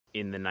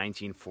In the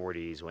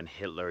 1940s, when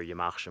Hitler,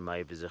 Yamach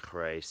Shemai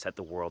V'Zichrei, set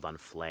the world on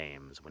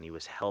flames, when he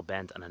was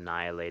hell-bent on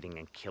annihilating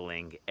and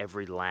killing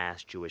every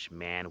last Jewish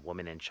man,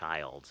 woman, and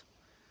child,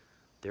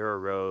 there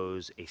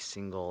arose a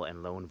single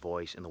and lone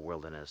voice in the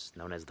wilderness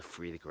known as the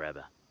Friediker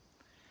Rebbe.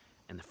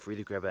 And the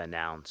Friediker Rebbe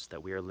announced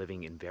that we are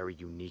living in very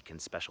unique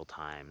and special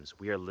times.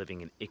 We are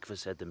living in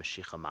Ikvaset de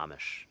Mashiach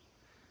Mamish,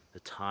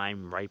 the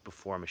time right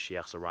before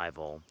Mashiach's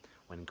arrival,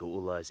 when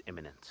Geulah is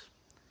imminent.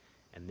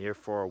 And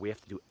therefore, we have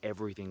to do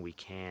everything we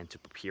can to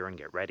prepare and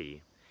get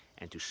ready,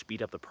 and to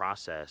speed up the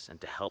process, and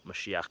to help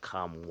Moshiach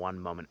come one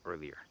moment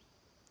earlier.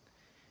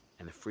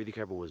 And the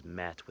Friediker Rebbe was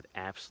met with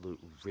absolute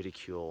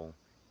ridicule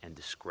and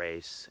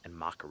disgrace and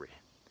mockery.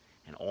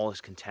 And all his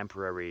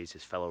contemporaries,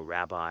 his fellow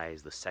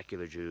rabbis, the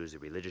secular Jews, the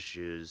religious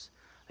Jews,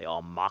 they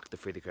all mocked the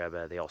Friediker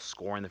Rebbe, they all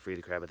scorned the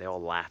Friediker Rebbe, they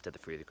all laughed at the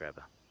Friediker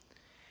Rebbe.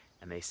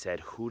 And they said,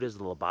 who does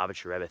the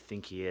Lubavitcher Rebbe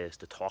think he is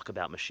to talk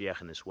about Moshiach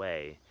in this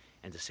way,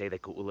 and to say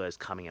that Geulah is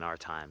coming in our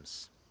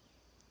times?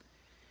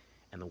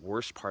 And the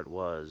worst part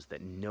was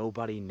that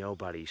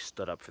nobody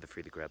stood up for the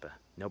Friediker Rebbe.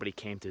 Nobody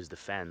came to his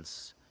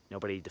defense.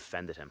 Nobody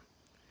defended him.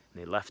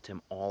 And they left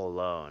him all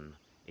alone,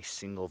 a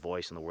single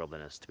voice in the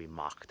wilderness, to be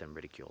mocked and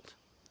ridiculed.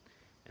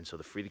 And so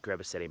the Friediker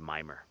Rebbe said a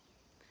mimer.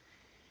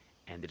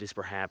 And it is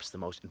perhaps the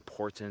most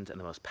important and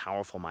the most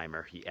powerful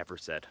mimer he ever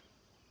said.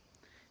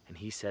 And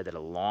he said that a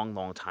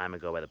long time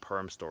ago, by the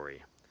Purim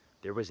story,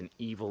 there was an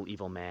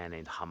evil man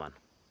named Haman.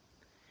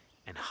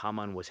 And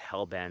Haman was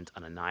hell-bent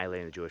on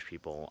annihilating the Jewish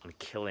people, on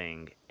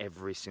killing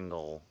every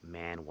single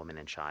man, woman,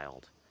 and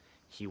child.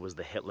 He was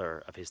the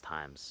Hitler of his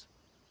times.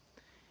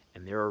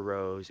 And there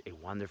arose a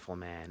wonderful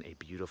man, a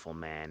beautiful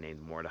man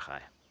named Mordechai.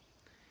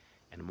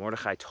 And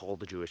Mordechai told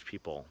the Jewish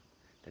people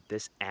that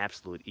this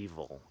absolute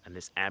evil and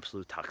this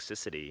absolute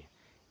toxicity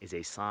is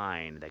a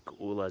sign that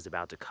Geulah is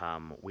about to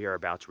come. We are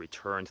about to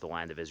return to the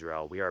land of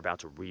Israel. We are about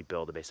to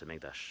rebuild the Beis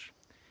HaMikdash.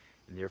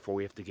 And therefore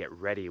we have to get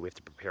ready, we have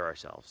to prepare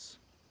ourselves.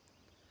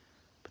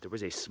 But there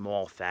was a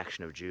small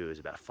faction of Jews,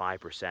 about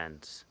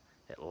 5%,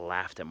 that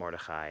laughed at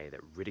Mordechai, that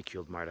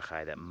ridiculed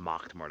Mordechai, that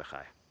mocked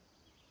Mordechai.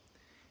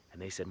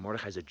 And they said,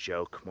 Mordechai's a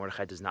joke.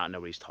 Mordechai does not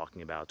know what he's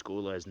talking about.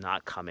 Geulah is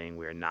not coming.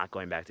 We are not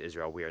going back to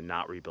Israel. We are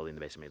not rebuilding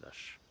the Beis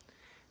HaMikdash.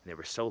 And they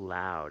were so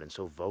loud and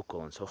so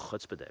vocal and so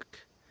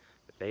chutzpahdik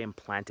that they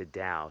implanted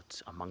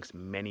doubt amongst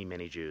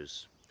many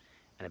Jews.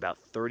 And about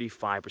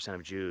 35%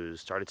 of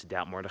Jews started to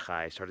doubt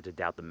Mordechai, started to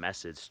doubt the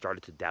message,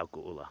 started to doubt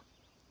Geulah.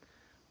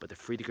 But the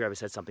Friediker Rebbe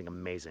said something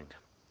amazing.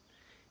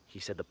 He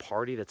said the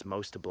party that's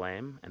most to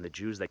blame and the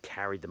Jews that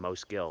carried the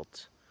most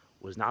guilt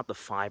was not the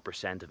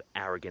 5% of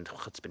arrogant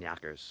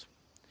chutzpah-yakers.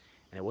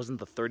 And it wasn't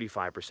the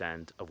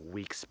 35% of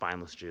weak,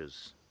 spineless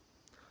Jews.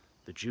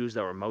 The Jews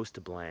that were most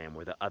to blame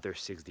were the other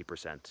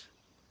 60%.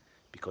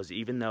 Because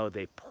even though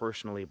they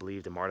personally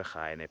believed in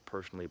Mordechai and they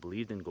personally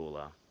believed in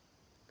Geulah,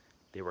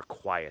 they were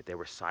quiet, they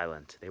were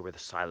silent, they were the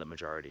silent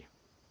majority.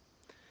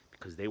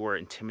 Because they were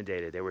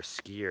intimidated, they were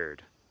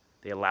scared.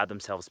 They allowed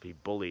themselves to be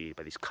bullied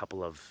by these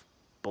couple of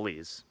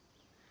bullies.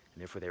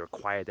 And therefore they were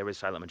quiet, they were the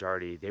silent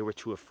majority. They were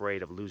too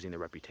afraid of losing their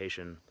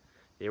reputation.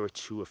 They were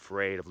too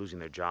afraid of losing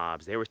their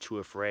jobs. They were too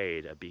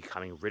afraid of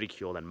becoming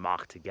ridiculed and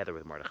mocked together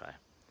with Mordechai.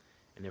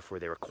 And therefore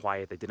they were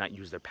quiet, they did not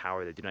use their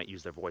power, they did not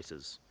use their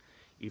voices.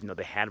 Even though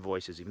they had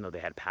voices, even though they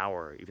had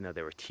power, even though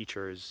they were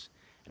teachers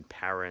and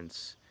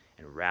parents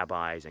and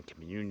rabbis and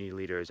community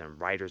leaders and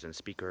writers and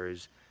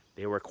speakers,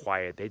 they were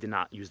quiet, they did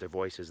not use their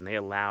voices, and they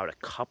allowed a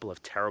couple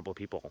of terrible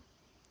people,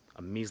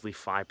 a measly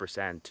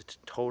 5%, to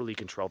totally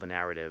control the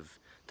narrative,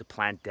 to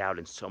plant doubt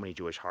in so many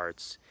Jewish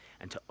hearts,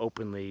 and to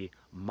openly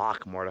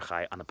mock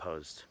Mordechai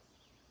unopposed.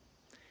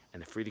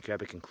 And the Friediker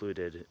Rebbe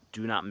concluded,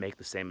 do not make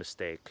the same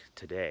mistake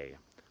today.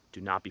 Do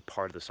not be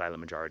part of the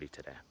silent majority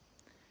today.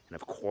 And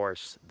of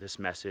course, this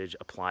message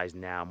applies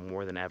now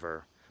more than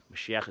ever.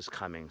 Moshiach is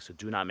coming, so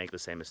do not make the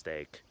same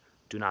mistake.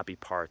 Do not be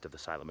part of the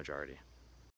silent majority.